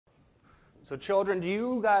So children, do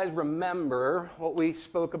you guys remember what we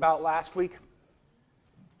spoke about last week?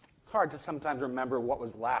 It's hard to sometimes remember what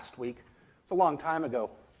was last week. It's a long time ago.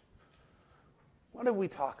 What did we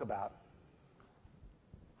talk about?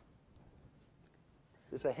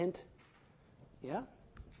 Is this a hint? Yeah?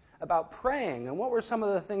 About praying. And what were some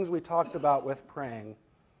of the things we talked about with praying?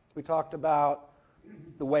 We talked about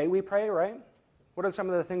the way we pray, right? What are some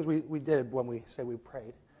of the things we did when we say we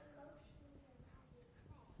prayed?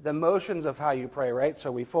 The motions of how you pray, right?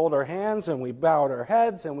 So we fold our hands and we bow our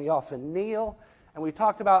heads and we often kneel. And we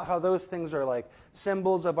talked about how those things are like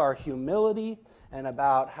symbols of our humility and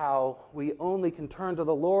about how we only can turn to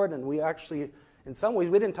the Lord. And we actually, in some ways,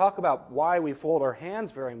 we didn't talk about why we fold our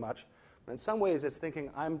hands very much. But in some ways, it's thinking,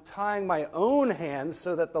 I'm tying my own hands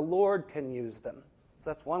so that the Lord can use them. So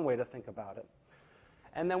that's one way to think about it.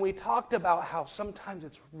 And then we talked about how sometimes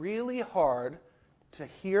it's really hard to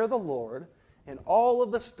hear the Lord and all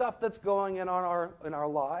of the stuff that's going in our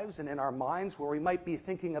lives and in our minds, where we might be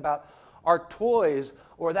thinking about our toys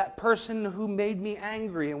or that person who made me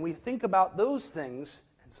angry, and we think about those things,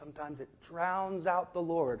 and sometimes it drowns out the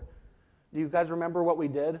Lord. Do you guys remember what we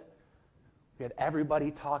did? We had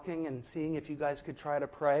everybody talking and seeing if you guys could try to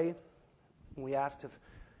pray. And we asked to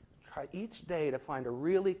try each day to find a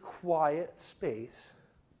really quiet space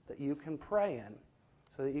that you can pray in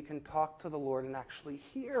so that you can talk to the Lord and actually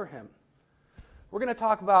hear Him. We're going to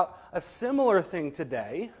talk about a similar thing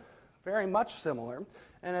today, very much similar,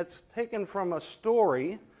 and it's taken from a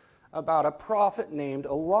story about a prophet named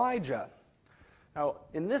Elijah. Now,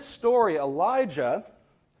 in this story, Elijah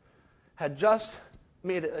had just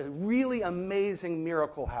made a really amazing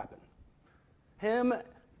miracle happen.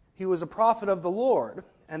 He was a prophet of the Lord,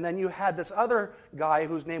 and then you had this other guy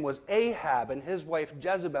whose name was Ahab and his wife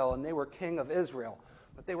Jezebel, and they were king of Israel.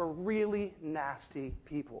 But they were really nasty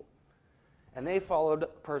people. And they followed a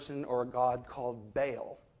person or a god called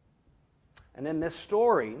Baal. And in this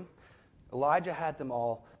story, Elijah had them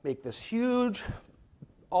all make this huge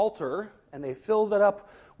altar, and they filled it up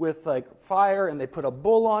with like fire, and they put a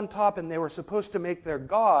bull on top, and they were supposed to make their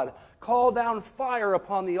god call down fire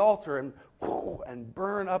upon the altar and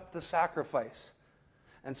burn up the sacrifice.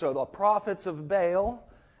 And so the prophets of Baal,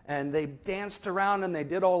 and they danced around and they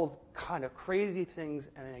did all kind of crazy things,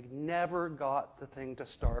 and they never got the thing to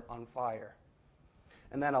start on fire.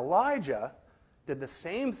 And then Elijah did the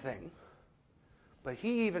same thing, but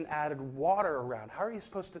he even added water around. How are you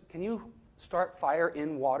supposed to, can you start fire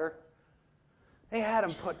in water? They had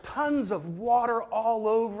him put tons of water all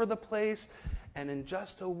over the place, and in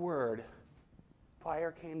just a word,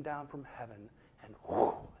 fire came down from heaven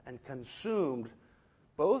and consumed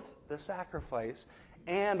both the sacrifice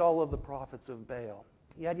and all of the prophets of Baal.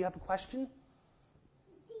 Yeah, do you have a question?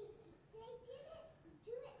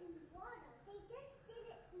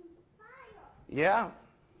 Yeah.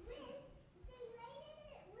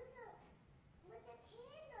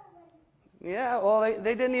 Yeah, well,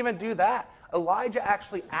 they didn't even do that. Elijah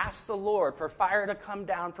actually asked the Lord for fire to come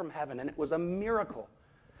down from heaven, and it was a miracle.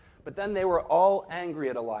 But then they were all angry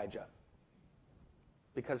at Elijah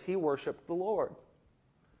because he worshiped the Lord.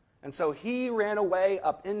 And so he ran away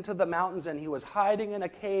up into the mountains, and he was hiding in a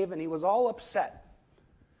cave, and he was all upset.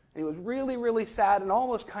 And he was really, really sad and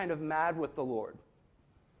almost kind of mad with the Lord.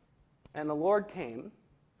 And the Lord came,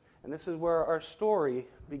 and this is where our story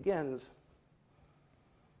begins.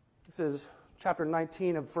 This is chapter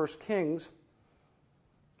 19 of 1 Kings,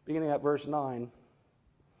 beginning at verse 9.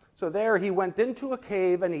 So there he went into a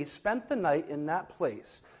cave, and he spent the night in that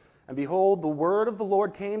place. And behold, the word of the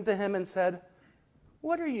Lord came to him and said,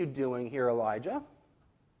 "What are you doing here, Elijah?"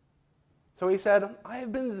 So he said, "I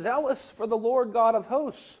have been zealous for the Lord God of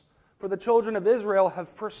hosts, for the children of Israel have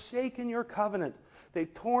forsaken your covenant.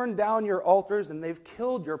 They've torn down your altars, and they've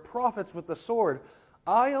killed your prophets with the sword.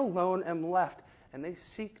 I alone am left, and they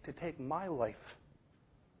seek to take my life."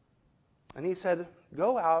 And he said,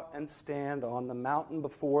 "Go out and stand on the mountain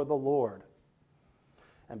before the Lord."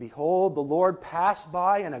 And behold, the Lord passed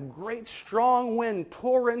by, and a great strong wind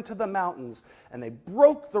tore into the mountains, and they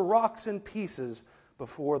broke the rocks in pieces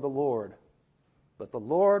before the Lord. But the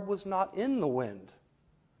Lord was not in the wind.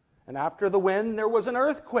 And after the wind there was an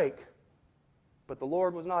earthquake, but the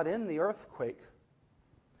Lord was not in the earthquake.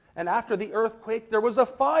 And after the earthquake there was a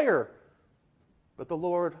fire, but the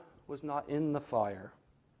Lord was not in the fire.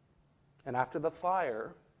 And after the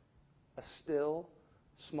fire, a still,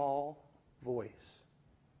 small voice.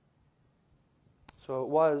 So it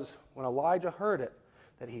was, when Elijah heard it,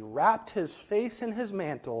 that he wrapped his face in his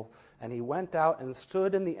mantle, and he went out and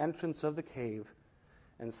stood in the entrance of the cave.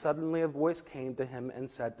 And suddenly a voice came to him and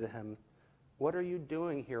said to him, "What are you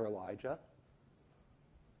doing here, Elijah?"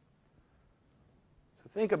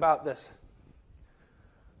 Think about this.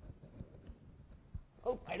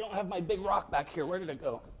 Oh, I don't have my big rock back here. Where did it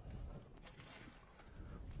go?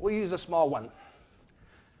 We'll use a small one.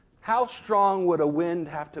 How strong would a wind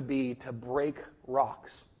have to be to break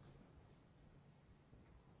rocks?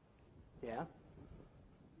 Yeah?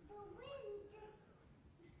 The wind just,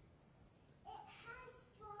 it has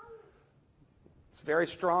strong, It's very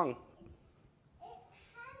strong. it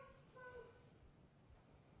has strong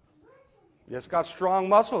muscles. It's got strong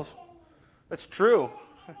muscles. That's true.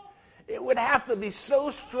 It would have to be so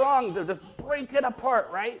strong to just break it apart,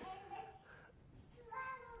 right?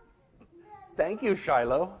 Thank you,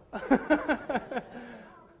 Shiloh.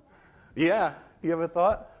 Yeah, you have a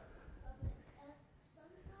thought?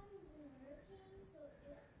 Sometimes in hurricanes,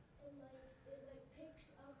 so it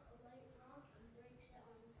picks up a light rock and breaks it on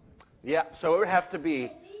something. Yeah, so it would have to be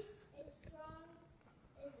At least as strong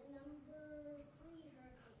as a number 3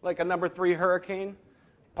 hurricane. like a number 3 hurricane,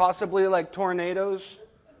 possibly like tornadoes.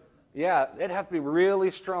 Yeah, it'd have to be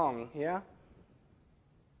really strong, yeah?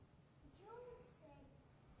 Joe said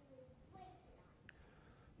it would break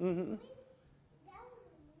it on. Mm-hmm. That was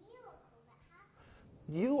a miracle that happened.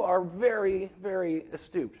 You are very, very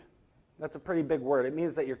astute. That's a pretty big word. It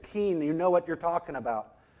means that you're keen, you know what you're talking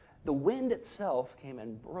about. The wind itself came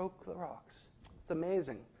and broke the rocks. It's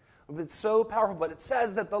amazing. It's so powerful, but it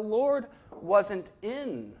says that the Lord wasn't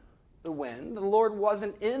in the wind. The Lord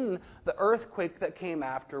wasn't in the earthquake that came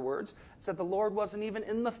afterwards. It said the Lord wasn't even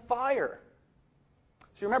in the fire.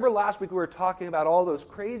 So you remember last week we were talking about all those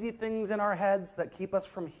crazy things in our heads that keep us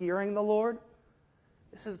from hearing the Lord?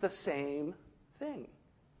 This is the same thing.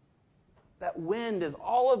 That wind is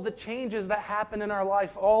all of the changes that happen in our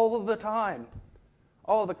life all of the time.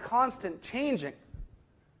 All of the constant changing.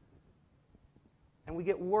 And we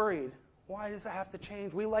get worried. Why does it have to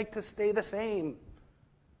change? We like to stay the same.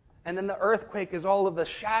 And then the earthquake is all of the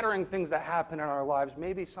shattering things that happen in our lives.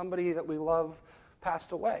 Maybe somebody that we love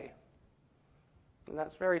passed away. And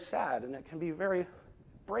that's very sad, and it can be very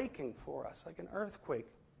breaking for us, like an earthquake.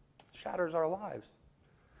 It shatters our lives.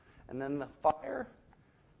 And then the fire,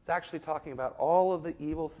 it's actually talking about all of the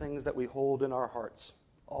evil things that we hold in our hearts,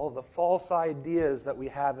 all of the false ideas that we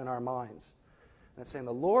have in our minds. And it's saying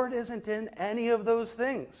the Lord isn't in any of those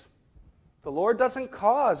things. The Lord doesn't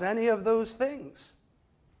cause any of those things.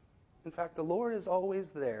 In fact, the Lord is always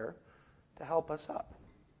there to help us up.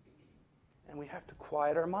 And we have to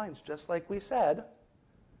quiet our minds, just like we said,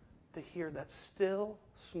 to hear that still,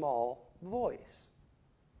 small voice.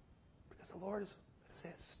 Because the Lord is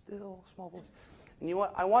a still, small voice. And you know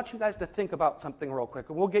what? I want you guys to think about something real quick.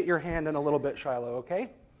 And we'll get your hand in a little bit, Shiloh, okay?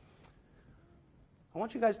 I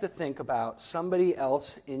want you guys to think about somebody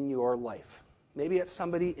else in your life. Maybe it's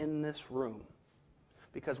somebody in this room.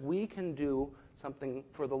 Because we can do something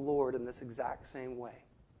for the Lord in this exact same way.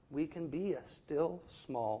 We can be a still,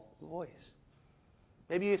 small voice.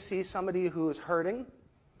 Maybe you see somebody who is hurting,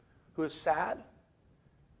 who is sad,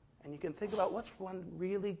 and you can think about what's one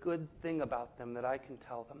really good thing about them that I can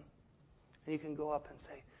tell them. And you can go up and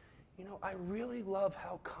say, you know, I really love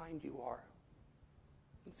how kind you are.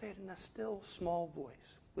 And say it in a still, small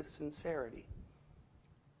voice with sincerity.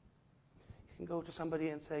 You can go to somebody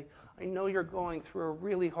and say, I know you're going through a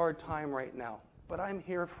really hard time right now, but I'm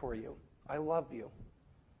here for you. I love you.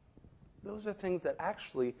 Those are things that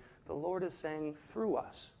actually the Lord is saying through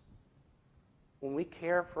us. When we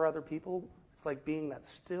care for other people, it's like being that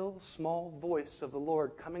still, small voice of the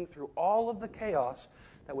Lord coming through all of the chaos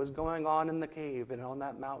that was going on in the cave and on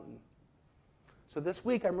that mountain. So this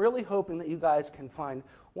week, I'm really hoping that you guys can find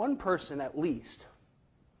one person at least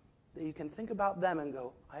that you can think about them and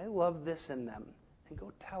go, I love this in them, and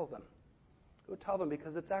go tell them. Go tell them,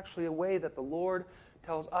 because it's actually a way that the Lord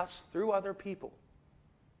tells us through other people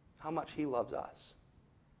how much He loves us.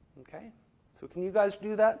 Okay? So can you guys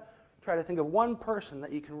do that? Try to think of one person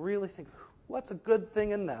that you can really think, what's a good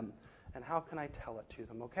thing in them, and how can I tell it to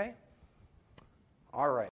them, okay? All right.